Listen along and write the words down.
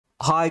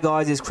Hi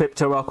guys, it's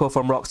Rocko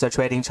from Rockstar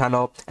Trading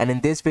Channel, and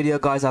in this video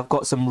guys I've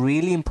got some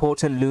really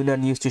important Luna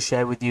news to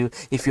share with you.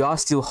 If you are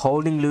still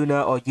holding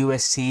Luna or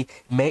UST,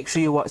 make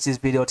sure you watch this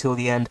video till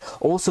the end.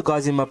 Also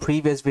guys, in my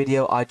previous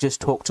video I just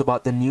talked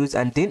about the news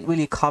and didn't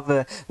really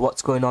cover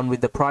what's going on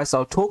with the price.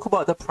 I'll talk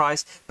about the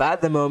price, but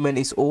at the moment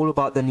it's all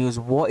about the news.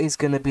 What is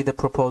going to be the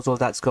proposal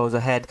that goes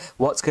ahead?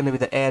 What's going to be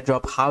the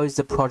airdrop? How is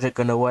the project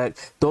going to work?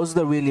 Those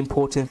are the really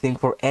important things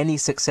for any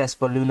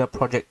successful Luna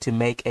project to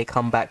make a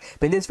comeback.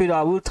 But in this video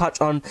I will touch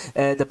on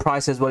the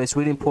price as well. It's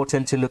really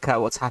important to look at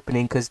what's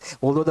happening, because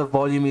although the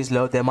volume is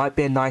low, there might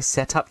be a nice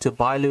setup to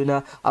buy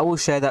Luna. I will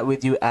share that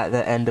with you at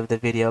the end of the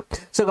video.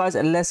 So guys,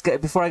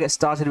 before I get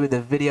started with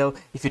the video,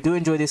 if you do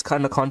enjoy this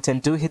kind of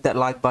content, do hit that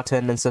like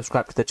button and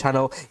subscribe to the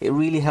channel. It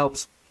really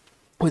helps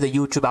with the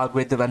YouTube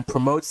algorithm and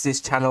promotes this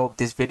channel,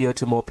 this video,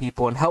 to more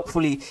people, and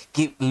hopefully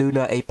give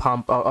Luna a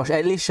pump, or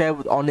at least share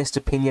with honest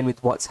opinion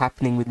with what's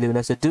happening with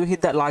Luna. So do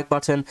hit that like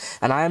button,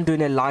 and I am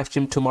doing a live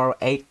stream tomorrow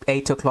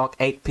 8 o'clock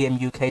 8 p.m.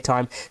 UK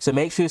time, so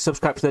make sure you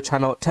subscribe to the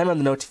channel, turn on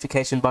the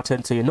notification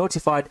button so you're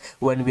notified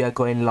when we are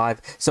going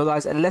live. So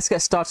guys, let's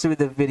get started with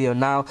the video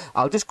now.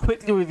 I'll just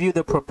quickly review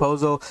the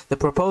proposal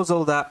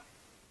that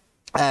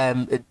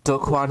Do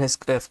Kwon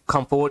has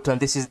come forward to, and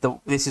this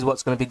is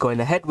what's going to be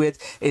going ahead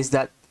with, is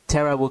that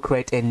TERRA will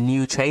create a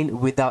new chain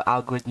without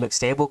algorithmic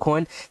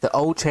stablecoin. The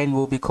old chain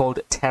will be called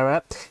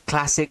TERRA.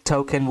 Classic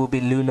token will be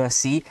Luna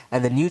C,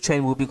 and the new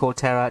chain will be called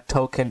TERRA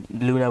token.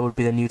 Luna will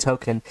be the new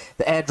token.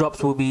 The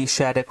airdrops will be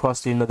shared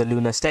across the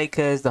Luna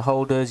stakers, the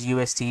holders,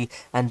 UST,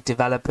 and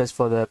developers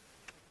for the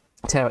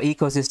TERRA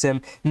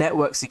ecosystem.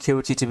 Network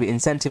security to be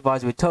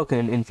incentivized with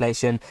token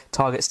inflation.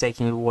 Target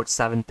staking reward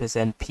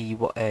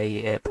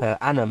 7% per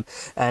annum.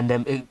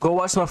 And go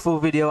watch my full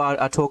video.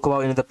 I talk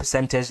about the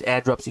percentage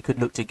airdrops you could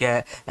look to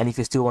get, and if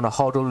you still want to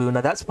hold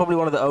Luna, that's probably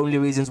one of the only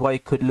reasons why you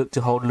could look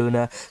to hold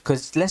Luna.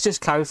 Because let's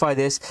just clarify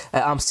this,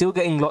 I'm still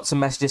getting lots of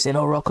messages saying,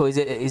 oh Rocko,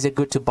 is it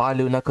good to buy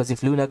Luna, because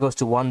if Luna goes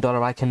to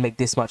 $1 I can make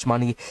this much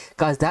money.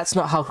 Guys, that's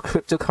not how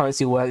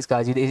cryptocurrency works,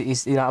 guys.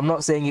 I'm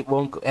not saying it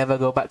won't ever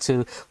go back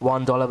to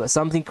 $1, but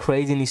something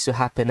crazy needs to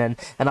happen, and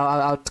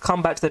I'll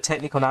come back to the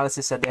technical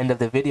analysis at the end of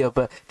the video.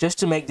 But just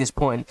to make this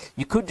point,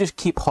 you could just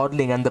keep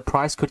hodling and the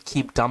price could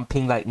keep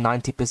dumping like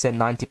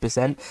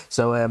 90%.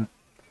 So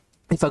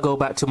if I go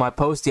back to my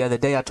post the other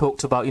day, I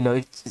talked about,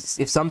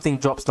 if something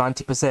drops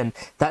 90%,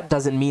 that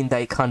doesn't mean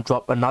that it can't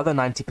drop another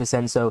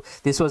 90%. So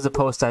this was the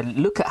post. I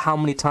look at how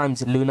many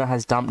times Luna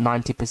has dumped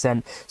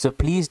 90%. So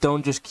please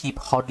don't just keep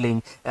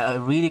hodling. A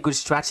really good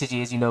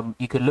strategy is,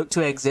 you could look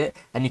to exit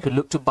and you could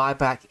look to buy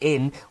back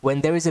in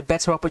when there is a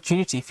better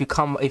opportunity.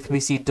 If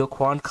we see Do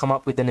Kwon come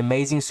up with an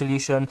amazing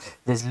solution,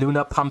 there's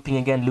Luna pumping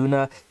again.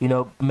 Luna,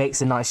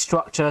 makes a nice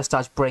structure,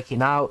 starts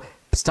breaking out.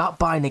 Start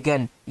buying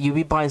again. You'll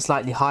be buying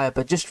slightly higher,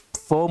 but just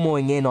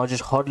FOMOing in or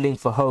just hodling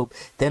for hope,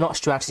 they're not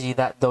strategy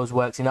that those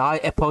works. I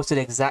posted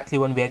exactly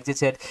when we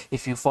exited.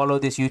 If you follow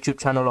this YouTube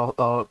channel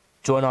or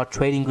join our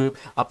trading group,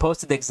 I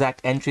posted the exact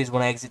entries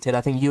when I exited.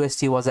 I think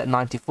UST was at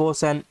 94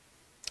 cents.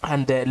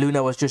 And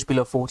Luna was just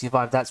below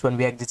 45. That's when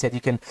we exited.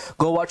 You can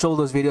go watch all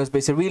those videos, but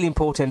it's really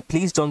important.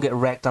 Please don't get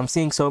wrecked. I'm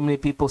seeing so many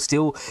people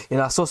still,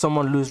 I saw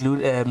someone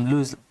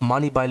lose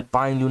money by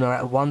buying Luna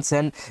at 1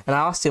 cent, and I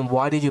asked him,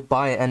 why did you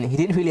buy it? And he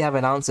didn't really have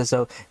an answer.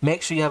 So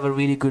make sure you have a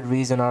really good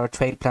reason or a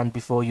trade plan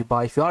before you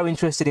buy. If you are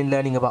interested in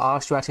learning about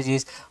our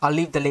strategies, I'll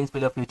leave the links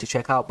below for you to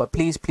check out. But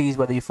please,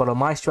 whether you follow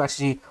my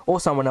strategy or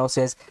someone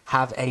else's,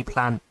 have a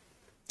plan.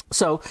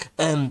 So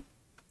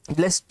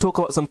let's talk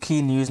about some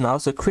key news now.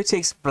 So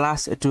critics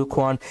blast Do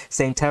Kwon,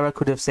 saying TERRA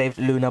could have saved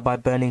Luna by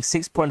burning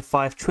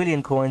 6.5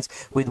 trillion coins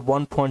with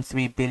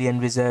 1.3 billion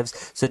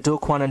reserves. So Do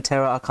Kwon and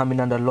TERRA are coming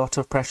under a lot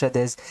of pressure.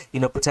 There's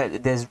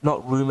there's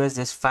not rumors,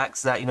 there's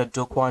facts that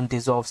Do Kwon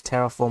dissolves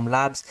Terraform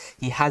Labs.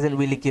 He hasn't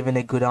really given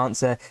a good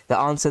answer. The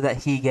answer that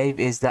he gave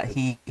is that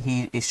he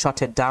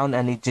shut it down,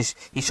 and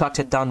he shut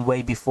it down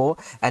way before,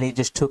 and it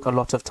just took a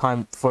lot of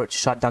time for it to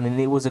shut down, and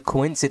it was a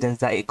coincidence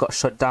that it got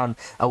shut down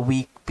a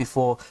week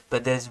before.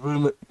 But there's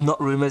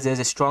there's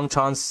a strong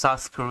chance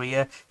South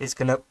Korea is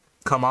gonna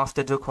come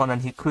after Do Kwon,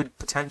 and he could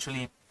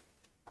potentially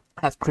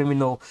have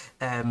criminal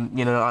I'm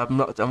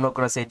not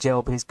gonna say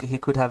jail, but he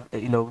could have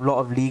a lot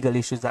of legal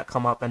issues that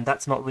come up, and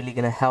that's not really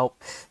gonna help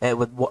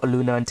with what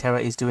Luna and TERRA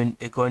is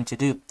going to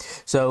do.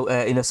 So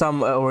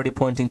some are already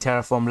pointing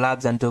Terraform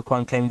Labs and Do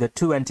Kwon, claiming the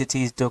two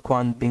entities, Do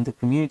Kwon being the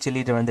community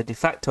leader and the de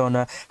facto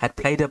owner, had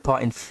played a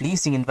part in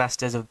fleecing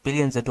investors of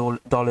billions of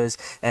dollars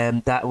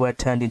that were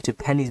turned into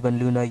pennies when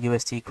Luna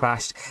UST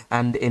crashed.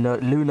 And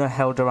Luna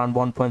held around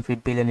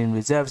 1.3 billion in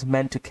reserves,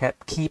 meant to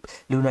keep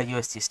Luna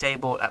UST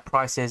stable at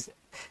prices.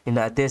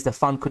 The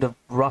fund could have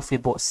roughly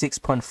bought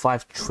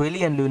 6.5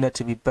 trillion Luna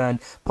to be burned,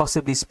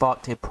 possibly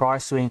sparked a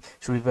price swing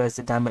to reverse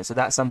the damage. So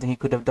that's something he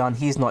could have done.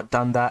 He's not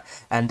done that,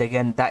 and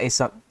again, that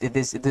is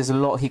there's a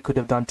lot he could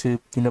have done to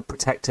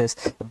protect us.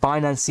 The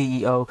Binance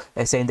CEO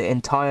is saying the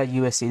entire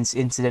US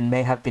incident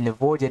may have been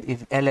avoided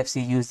if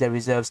LFC used their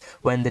reserves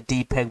when the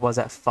DPEG was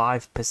at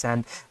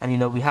 5%.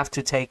 And we have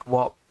to take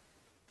what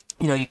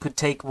you know, you could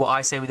take what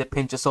I say with a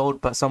pinch of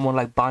salt, but someone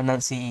like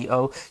Binance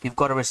CEO, you've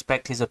got to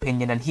respect his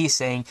opinion, and he's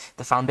saying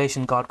the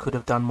foundation guard could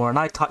have done more, and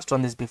I touched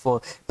on this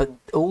before, but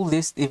all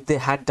this, if they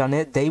had done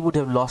it, they would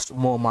have lost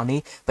more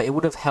money, but it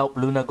would have helped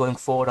Luna going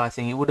forward. I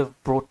think it would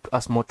have brought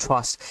us more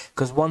trust,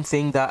 because one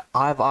thing that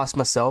I've asked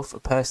myself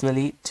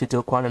personally to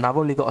Do Kwon, and I've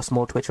only got a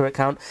small Twitter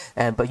account,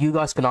 but you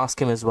guys can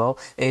ask him as well,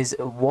 is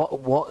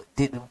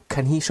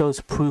can he show us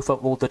proof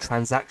of all the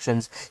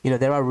transactions? You know,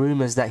 there are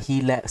rumors that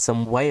he let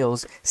some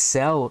whales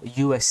sell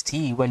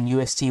UST when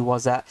UST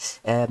was at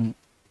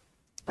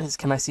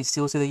can I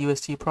still see the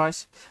UST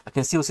price? I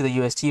can still see the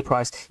UST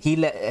price. He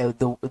let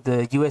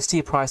the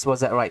UST price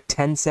was at like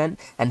 10 cent,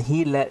 and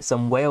he let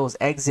some whales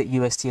exit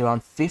UST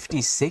around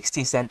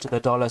 50-60 cent to the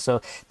dollar.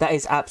 So that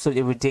is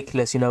absolutely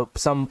ridiculous. You know,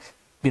 some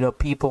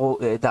people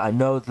that I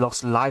know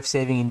lost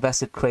life-saving,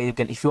 invested crazy.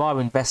 Again, if you are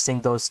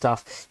investing those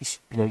stuff,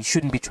 you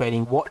shouldn't be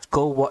trading.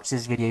 Go watch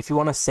this video if you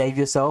want to save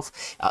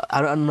yourself.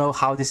 I don't know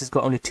how this has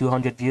got only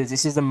 200 views.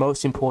 This is the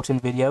most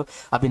important video.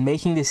 I've been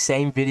making this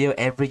same video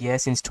every year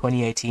since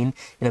 2018. You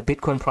know,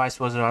 Bitcoin price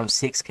was around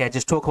 6K. I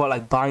just talk about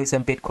like buying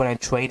some Bitcoin and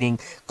trading.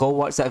 Go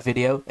watch that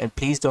video, and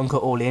please don't go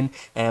all in.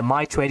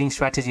 My trading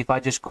strategy, if I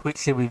just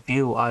quickly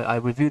review, I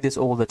review this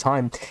all the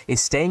time,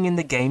 is staying in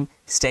the game,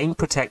 staying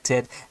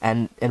protected,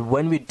 and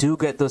when we do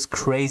get those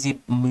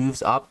crazy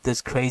moves up,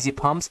 those crazy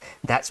pumps,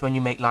 that's when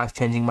you make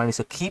life-changing money.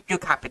 So keep your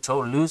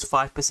capital, lose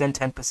 5%,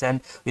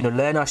 10%,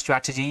 learn our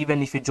strategy.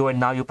 Even if you join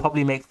now, you'll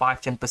probably make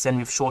 5-10%.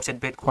 We've shorted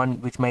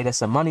Bitcoin, which made us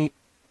some money,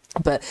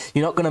 but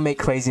you're not going to make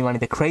crazy money.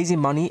 The crazy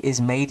money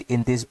is made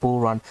in this bull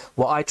run.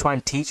 What I try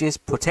and teach is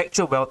protect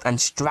your wealth and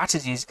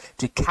strategies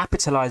to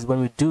capitalize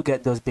when we do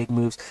get those big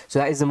moves. So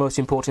that is the most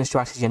important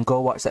strategy, and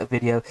go watch that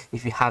video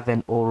if you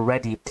haven't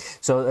already.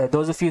 So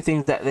those are a few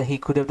things that he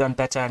could have done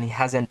better and he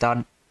hasn't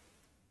done.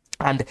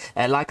 And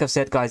like I've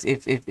said, guys,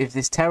 if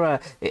this Terra,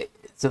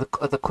 so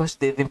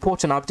the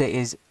important update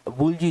is,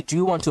 do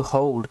you want to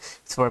hold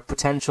for a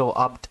potential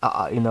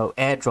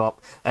airdrop?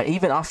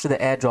 Even after the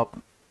airdrop,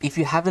 if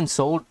you haven't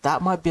sold,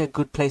 that might be a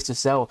good place to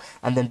sell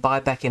and then buy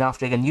back in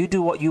after. Again, you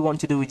do what you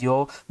want to do with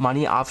your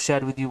money. I've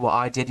shared with you what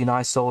I did.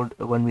 I sold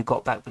when we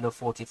got back below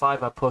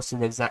 45. I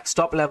posted the exact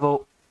stop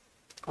level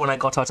when I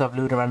got out of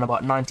Luna around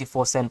about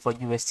 94 cent for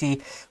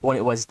UST when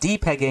it was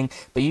depegging.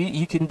 But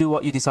you can do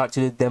what you decide to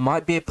do. There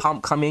might be a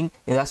pump coming,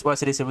 and that's why I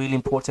said it's a really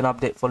important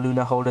update for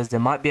Luna holders. There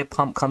might be a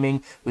pump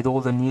coming with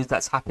all the news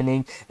that's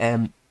happening.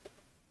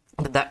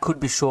 But that could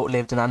be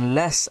short-lived, and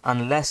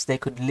unless they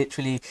could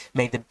literally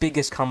make the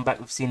biggest comeback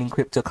we've seen in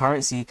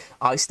cryptocurrency,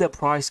 I see the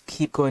price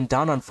keep going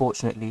down,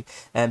 unfortunately.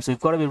 So we've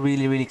got to be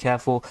really, really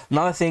careful.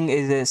 Another thing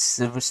is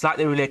this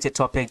slightly related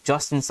topic.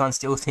 Justin Sun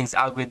still thinks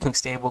algorithmic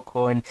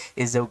stablecoin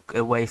is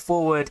a way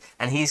forward,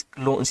 and he's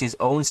launched his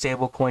own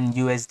stablecoin,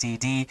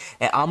 USDD.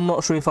 I'm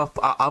not sure if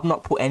I've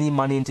not put any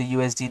money into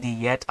USDD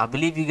yet. I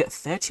believe you get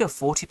 30 or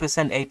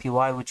 40%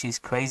 APY, which is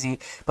crazy.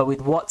 But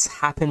with what's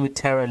happened with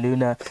Terra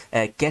Luna,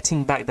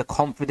 getting back the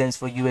confidence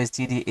for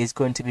USDD is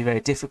going to be very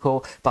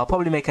difficult, but I'll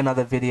probably make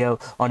another video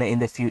on it in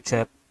the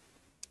future.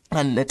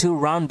 And to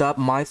round up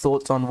my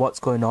thoughts on what's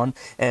going on,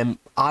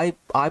 I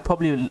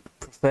probably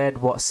preferred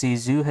what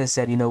Sizu has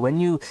said. When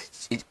you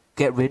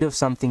get rid of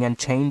something and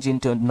change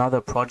into another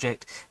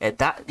project,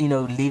 that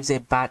leaves a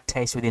bad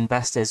taste with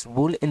investors.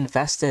 Will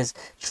investors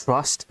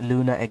trust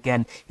Luna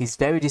again? He's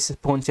very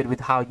disappointed with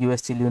how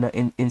UST Luna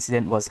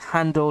incident was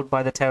handled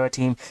by the Terra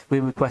team.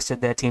 We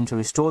requested their team to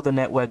restore the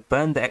network,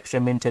 burn the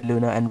extra minted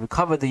Luna, and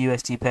recover the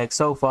UST peg.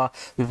 So far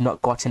we've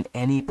not gotten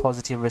any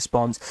positive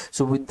response.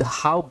 So with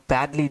how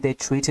badly they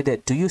treated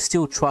it, do you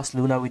still trust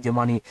Luna with your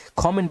money?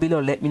 Comment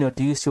below, let me know,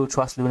 do you still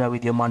trust Luna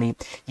with your money?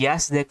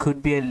 Yes, there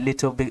could be a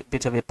little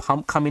bit of a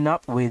pump coming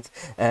up with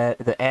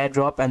the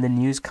airdrop and the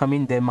news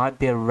coming. There might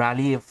be a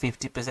rally of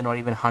 50% or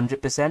even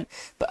 100%,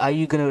 but are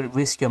you going to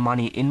risk your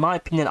money? In my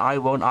opinion, I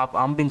won't.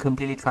 I'm being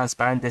completely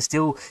transparent. There's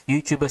still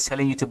YouTubers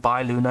telling you to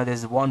buy Luna.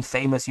 There's one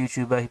famous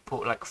YouTuber who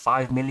put like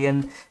 5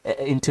 million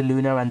into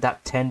Luna, and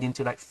that turned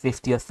into like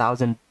 50 or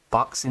 1,000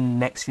 bucks in the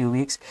next few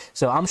weeks.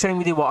 So I'm sharing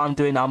with you what I'm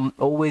doing. I'm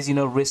always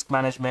risk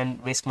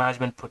management,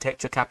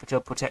 protect your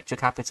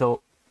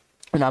capital.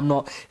 And I'm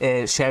not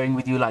sharing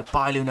with you like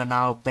buy Luna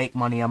now, make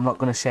money. I'm not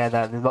going to share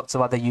that. There's lots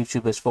of other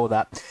YouTubers for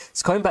that.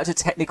 So going back to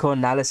technical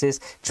analysis,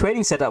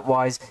 trading setup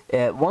wise,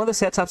 one of the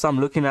setups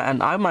I'm looking at,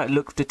 and I might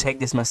look to take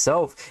this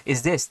myself,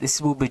 is this. This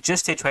will be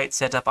just a trade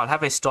setup. I'll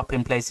have a stop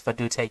in place if I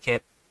do take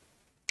it.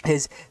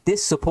 Is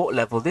this support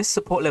level. This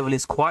support level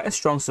is quite a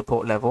strong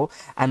support level,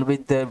 and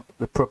with the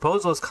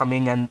proposals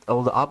coming and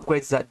all the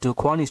upgrades that Do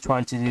Kwon is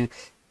trying to do,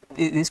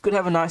 this could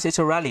have a nice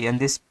little rally.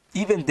 And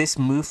even this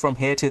move from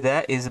here to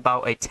there is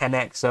about a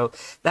 10x, so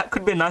that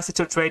could be a nice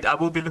little trade. I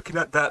will be looking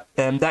at that.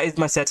 That is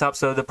my setup.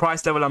 So the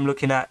price level I'm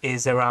looking at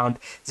is around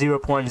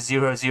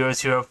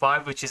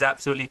 0.0005, which is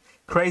absolutely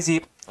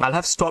crazy. I'll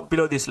have stop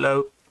below this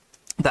low.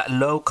 That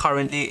low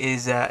currently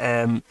is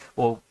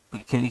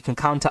you can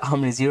count out how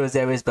many zeros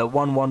there is, but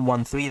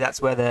 1113,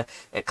 that's where the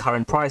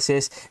current price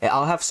is.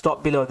 I'll have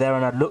stop below there,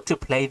 and I'd look to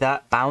play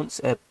that bounce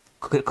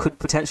could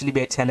potentially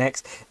be a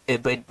 10x,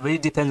 but it really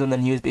depends on the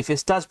news. But if it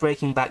starts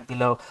breaking back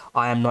below,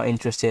 I am not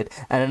interested.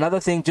 And another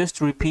thing, just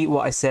to repeat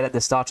what I said at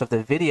the start of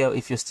the video,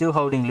 if you're still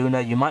holding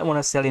Luna, you might want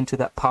to sell into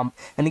that pump.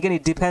 And again,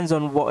 it depends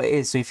on what it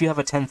is. So if you have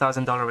a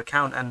 $10,000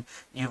 account and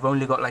you've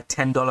only got like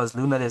 $10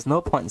 Luna, there's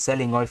no point in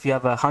selling. Or if you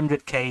have a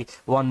 100k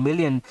 1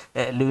 million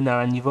Luna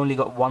and you've only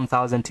got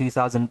 $1,000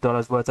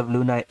 $2,000 worth of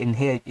Luna in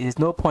here, there's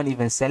no point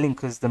even selling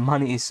because the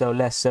money is so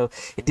less. So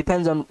it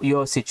depends on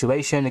your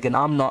situation. Again,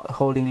 I'm not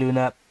holding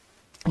Luna,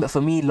 but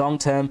for me, long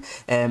term,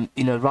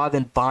 you know, rather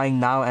than buying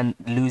now and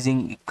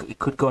losing, it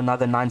could go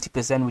another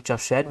 90%, which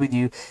I've shared with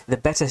you. The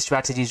better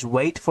strategy is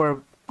wait for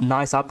a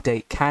nice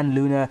update. Can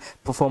Luna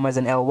perform as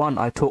an L1?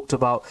 I talked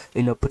about,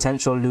 you know,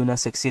 potential Luna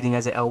succeeding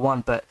as an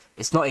L1, but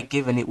it's not a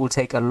given. It will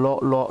take a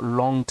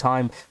long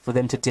time for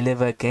them to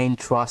deliver, gain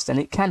trust, and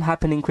it can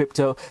happen in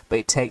crypto, but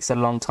it takes a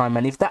long time.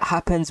 And if that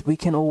happens, we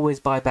can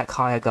always buy back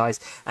higher, guys.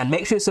 And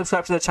make sure you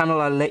subscribe to the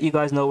channel. I'll let you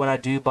guys know when I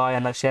do buy,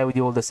 and I'll share with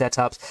you all the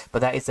setups. But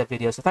that is the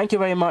video. So thank you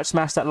very much.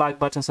 Smash that like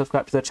button,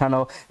 subscribe to the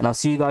channel, and I'll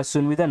see you guys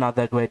soon with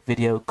another great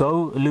video.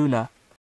 Go Luna.